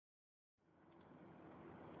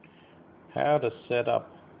how to set up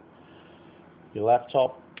your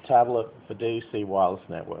laptop, tablet for DEC wireless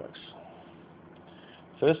networks.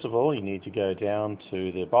 First of all, you need to go down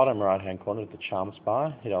to the bottom right hand corner of the Charms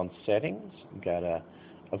bar, hit on Settings, go to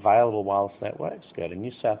Available Wireless Networks, go to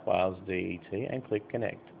New South Wales DET and click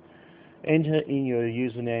Connect. Enter in your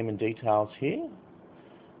username and details here.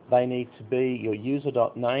 They need to be your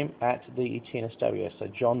user.name at DET/NSW, so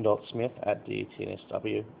john.smith at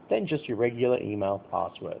DET/NSW, then just your regular email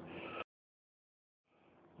password.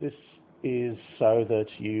 This is so that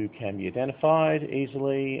you can be identified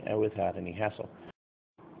easily and without any hassle.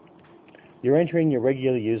 You're entering your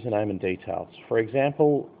regular username and details. For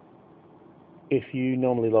example, if you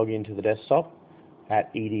normally log into the desktop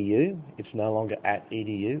at edu, it's no longer at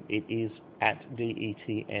edu, it is at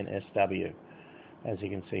DET/NSW. As you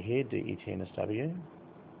can see here, DET/NSW.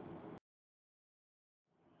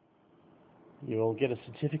 You will get a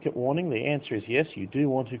certificate warning. The answer is yes, you do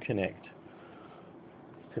want to connect.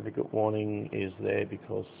 Certificate warning is there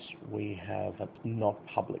because we have a not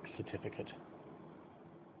public certificate.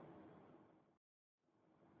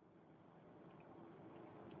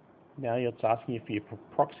 Now it's asking you for your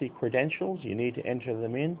proxy credentials. You need to enter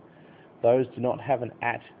them in. Those do not have an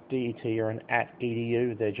at DET or an at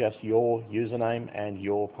edu. They're just your username and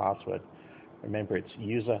your password. Remember, it's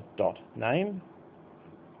user.name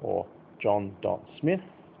or john.smith,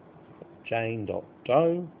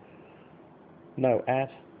 jane.doe, no at,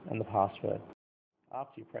 and the password.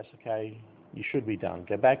 After you press OK, you should be done.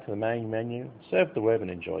 Go back to the main menu, surf the web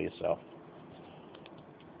and enjoy yourself.